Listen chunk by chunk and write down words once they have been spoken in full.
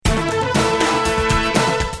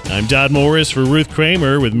I'm Todd Morris for Ruth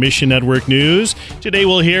Kramer with Mission Network News. Today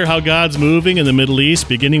we'll hear how God's moving in the Middle East,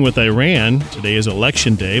 beginning with Iran. Today is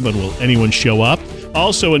Election Day, but will anyone show up?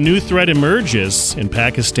 Also, a new threat emerges in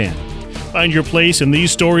Pakistan. Find your place in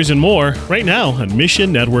these stories and more right now on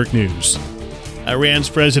Mission Network News. Iran's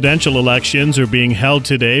presidential elections are being held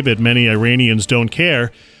today, but many Iranians don't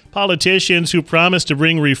care. Politicians who promise to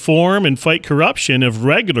bring reform and fight corruption have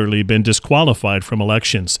regularly been disqualified from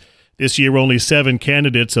elections. This year, only 7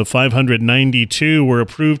 candidates of 592 were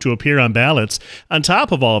approved to appear on ballots. On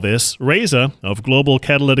top of all this, Reza of Global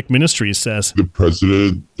Catalytic Ministries says, the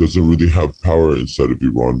president doesn't really have power inside of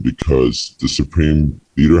Iran because the supreme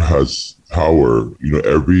leader has power.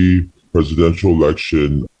 Every presidential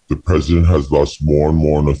election, the president has lost more and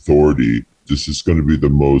more in authority. This is going to be the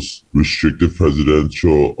most restrictive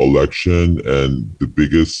presidential election and the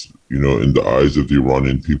biggest, in the eyes of the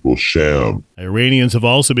Iranian people, sham. Iranians have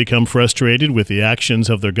also become frustrated with the actions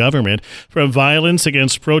of their government, from violence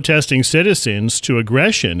against protesting citizens to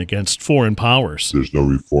aggression against foreign powers. There's no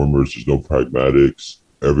reformers, there's no pragmatics.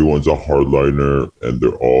 Everyone's a hardliner, and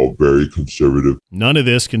they're all very conservative. None of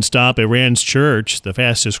this can stop Iran's church, the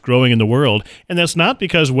fastest growing in the world, and that's not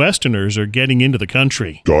because Westerners are getting into the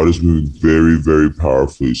country. God is moving very, very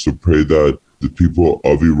powerfully, so pray that the people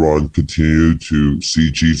of Iran continue to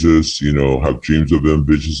see Jesus, have dreams of him,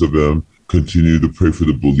 visions of him. Continue to pray for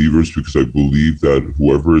the believers, because I believe that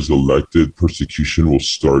whoever is elected, persecution will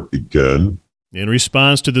start again. In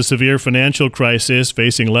response to the severe financial crisis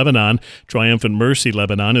facing Lebanon, Triumphant Mercy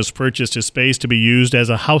Lebanon has purchased a space to be used as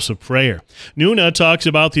a house of prayer. Nuna talks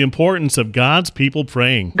about the importance of God's people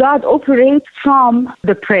praying. God operates from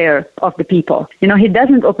the prayer of the people. He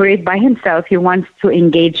doesn't operate by himself. He wants to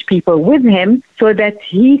engage people with him so that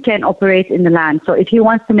he can operate in the land. So if he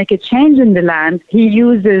wants to make a change in the land, he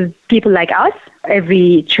uses people like us,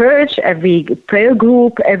 every church, every prayer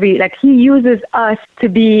group, he uses us to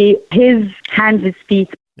be his hands, his feet.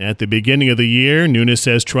 At the beginning of the year, Nuna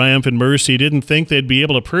says Triumphant Mercy didn't think they'd be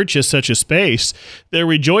able to purchase such a space. They're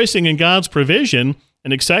rejoicing in God's provision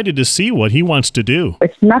and excited to see what he wants to do.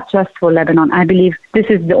 It's not just for Lebanon. I believe this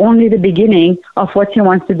is only the beginning of what he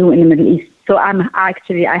wants to do in the Middle East. So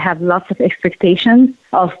I have lots of expectations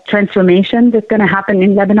of transformation that's going to happen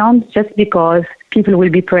in Lebanon just because people will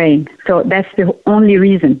be praying. So that's the only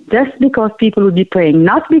reason. Just because people will be praying,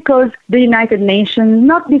 not because the United Nations,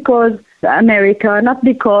 not because America, not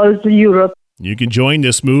because Europe. You can join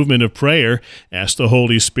this movement of prayer, ask the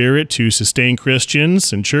Holy Spirit to sustain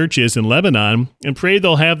Christians and churches in Lebanon, and pray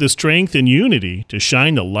they'll have the strength and unity to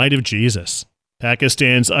shine the light of Jesus.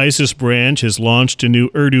 Pakistan's ISIS branch has launched a new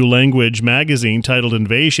Urdu language magazine titled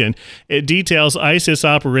Invasion. It details ISIS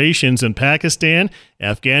operations in Pakistan,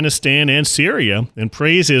 Afghanistan, and Syria, and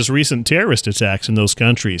praises recent terrorist attacks in those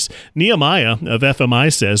countries. Nehemiah of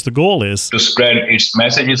FMI says the goal is to spread its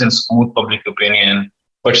messages and smooth public opinion.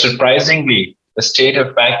 But surprisingly, the state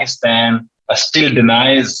of Pakistan still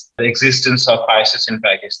denies the existence of ISIS in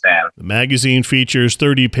Pakistan. The magazine features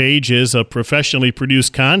 30 pages of professionally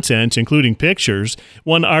produced content, including pictures.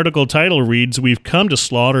 One article title reads, "We've come to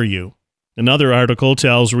slaughter you." Another article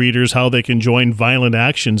tells readers how they can join violent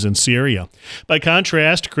actions in Syria. By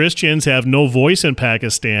contrast, Christians have no voice in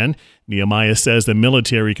Pakistan. Nehemiah says the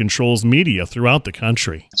military controls media throughout the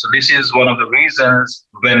country. So this is one of the reasons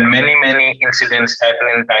when many incidents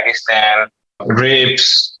happen in Pakistan,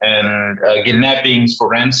 rapes and kidnappings for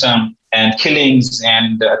ransom and killings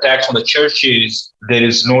and attacks on the churches, there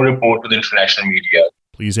is no report to the international media.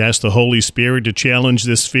 Please ask the Holy Spirit to challenge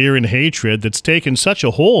this fear and hatred that's taken such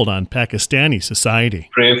a hold on Pakistani society.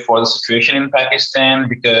 Pray for the situation in Pakistan,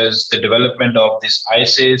 because the development of this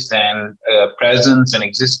ISIS and presence and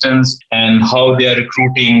existence and how they are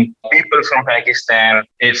recruiting people from Pakistan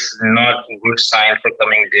is not a good sign for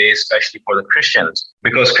coming days, especially for the Christians,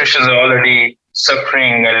 because Christians are already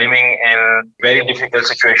suffering and living in a very difficult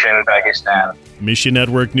situation in Pakistan. Mission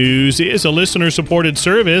Network News is a listener-supported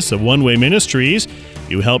service of One Way Ministries.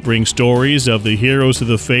 You help bring stories of the heroes of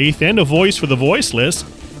the faith and a voice for the voiceless.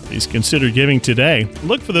 Please consider giving today.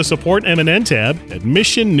 Look for the Support MNN tab at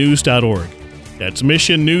missionnews.org. That's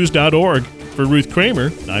missionnews.org. For Ruth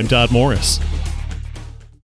Kramer, I'm Todd Morris.